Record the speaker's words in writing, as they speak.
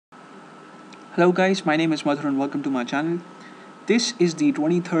Hello guys, my name is Madhur and welcome to my channel. This is the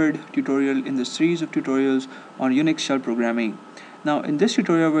 23rd tutorial in the series of tutorials on Unix shell programming. Now in this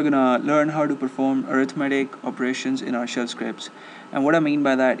tutorial we're gonna learn how to perform arithmetic operations in our shell scripts. And what I mean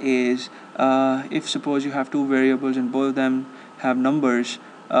by that is if suppose you have two variables and both of them have numbers,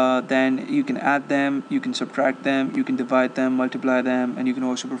 then you can add them, you can subtract them, you can divide them, multiply them, and you can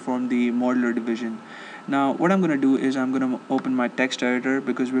also perform the modular division. Now what I'm going to do is I'm going to open my text editor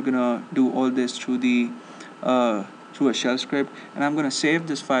because we're going to do all this through a shell script, and I'm going to save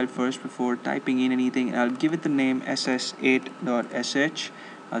this file first before typing in anything, and I'll give it the name ss8.sh.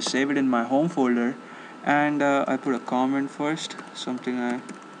 I'll save it in my home folder, and I put a comment first, something like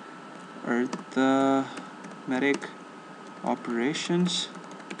arithmetic operations.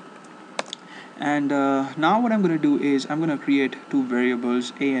 And now what I'm going to do is I'm going to create two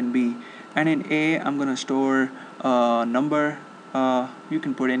variables a and b, and in a I'm going to store a number. You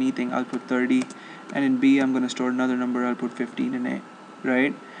can put anything, I'll put 30, and in b I'm going to store another number, I'll put 15 in a,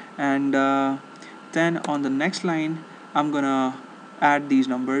 right? And then on the next line I'm going to add these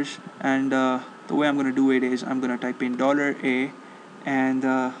numbers, and the way I'm going to do it is I'm going to type in $a, and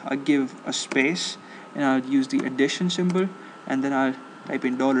I'll give a space, and I'll use the addition symbol, and then I'll type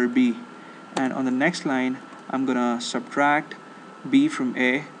in $b. And on the next line I'm gonna subtract b from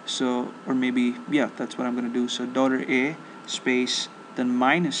a, so, or maybe, yeah, that's what I'm gonna do. So $a space, then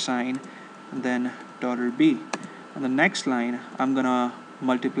minus sign, and then $b. On the next line I'm gonna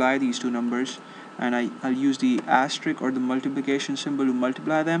multiply these two numbers, and I'll use the asterisk or the multiplication symbol to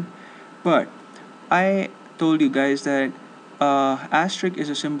multiply them. But I told you guys that asterisk is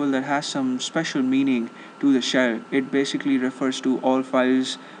a symbol that has some special meaning to the shell. It basically refers to all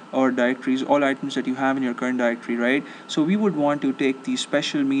files or directories, all items that you have in your current directory, right? So we would want to take the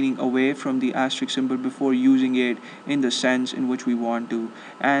special meaning away from the asterisk symbol before using it in the sense in which we want to.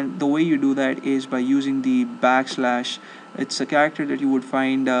 And the way you do that is by using the backslash. It's a character that you would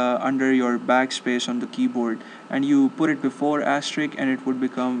find under your backspace on the keyboard, and you put it before asterisk and it would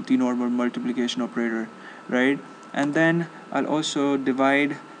become the normal multiplication operator, right? And then I'll also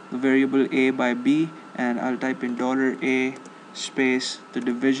divide the variable a by b, and I'll type in $a space the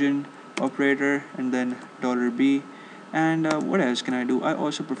division operator, and then $b. And what else can I do? I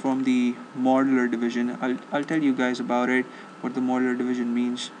also perform the modular division. I'll tell you guys about it, what the modular division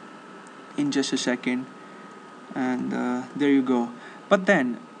means, in just a second. And there you go. But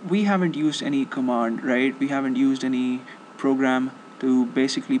then we haven't used any command, right? We haven't used any program to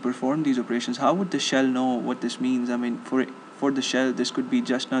basically perform these operations. How would the shell know what this means? I mean, for the shell this could be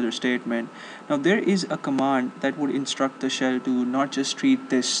just another statement. Now there is a command that would instruct the shell to not just treat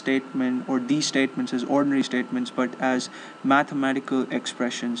this statement or these statements as ordinary statements, but as mathematical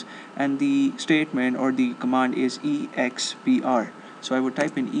expressions, and the statement or the command is expr. So I would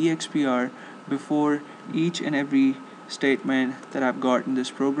type in expr before each and every statement that I've got in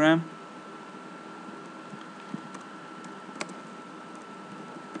this program.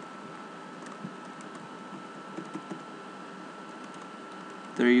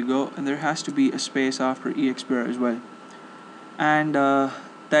 There you go, and there has to be a space after expr as well. And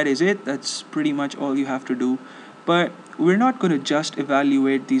that is it. That's pretty much all you have to do. But we're not going to just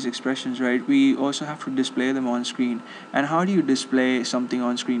evaluate these expressions, right? We also have to display them on screen. And how do you display something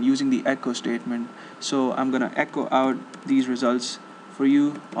on screen? Using the echo statement. So I'm going to echo out these results for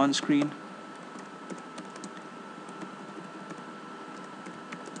you on screen.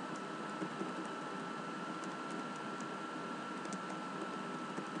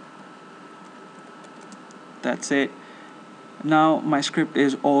 That's it. Now my script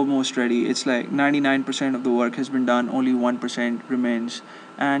is almost ready. It's like 99% of the work has been done, only 1% remains,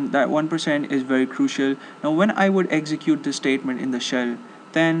 and that 1% is very crucial. Now when I would execute the statement in the shell,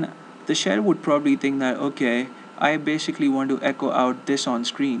 then the shell would probably think that, okay, I basically want to echo out this on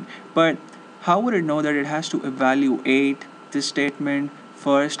screen, but how would it know that it has to evaluate this statement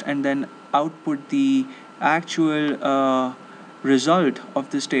first and then output the actual result of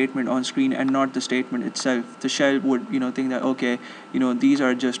the statement on screen and not the statement itself? The shell would think that, okay, these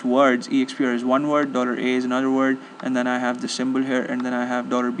are just words. Expr is one word, $a is another word, and then I have the symbol here, and then I have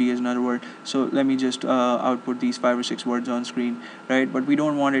 $b is another word, so let me just output these 5 or 6 words on screen, right? But we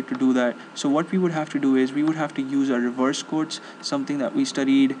don't want it to do that. So what we would have to do is we would have to use our reverse quotes, something that we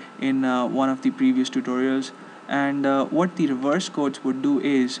studied in one of the previous tutorials. And what the reverse quotes would do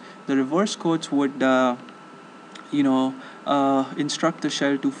is the reverse quotes would instruct the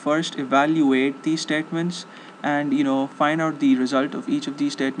shell to first evaluate these statements and find out the result of each of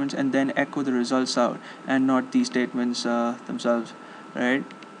these statements, and then echo the results out and not these statements themselves, right?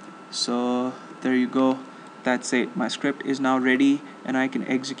 So there you go. That's it. My script is now ready and I can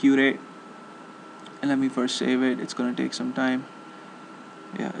execute it. And let me first save it. It's gonna take some time.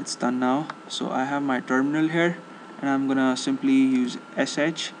 Yeah, it's done now. So I have my terminal here, and I'm gonna simply use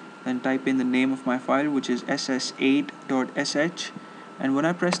sh, then type in the name of my file, which is ss8.sh, and when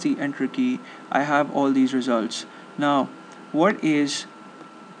I press the enter key, I have all these results. Now, what is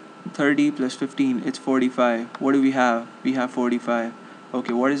 30 plus 15? It's 45. What do we have? We have 45.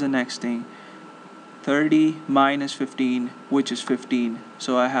 Okay, what is the next thing? 30 minus 15, which is 15.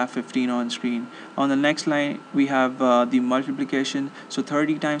 So I have 15 on screen. On the next line, we have the multiplication. So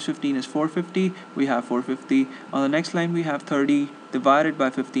 30 times 15 is 450. We have 450. On the next line, we have 30 divided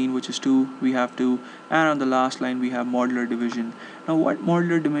by 15, which is 2. We have 2. And on the last line, we have modular division. Now, what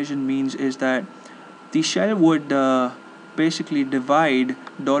modular division means is that the shell would basically divide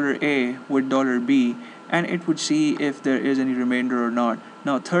 $A with $B, and it would see if there is any remainder or not.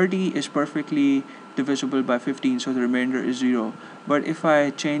 Now 30 is perfectly divisible by 15, so the remainder is 0. But if I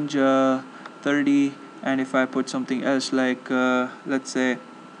change 30 and if I put something else, like let's say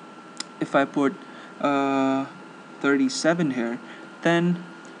if I put 37 here, then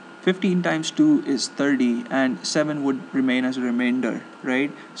 15 times 2 is 30, and 7 would remain as a remainder,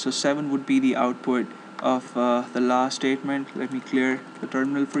 right? So 7 would be the output of the last statement. Let me clear the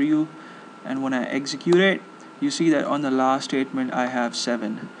terminal for you, and when I execute it, you see that on the last statement I have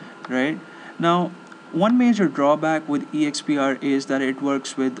 7, right? Now, one major drawback with expr is that it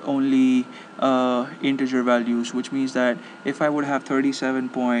works with only integer values, which means that if I would have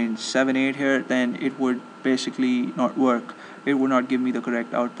 37.78 here, then it would basically not work. It would not give me the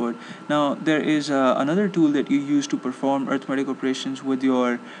correct output. Now, there is another tool that you use to perform arithmetic operations with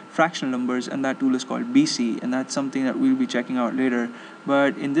your fractional numbers, and that tool is called BC, and that's something that we'll be checking out later.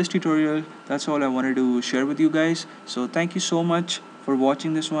 But in this tutorial, that's all I wanted to share with you guys. So thank you so much for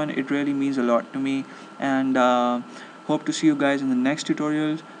watching this one. It really means a lot to me, and hope to see you guys in the next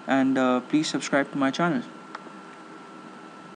tutorial, and please subscribe to my channel.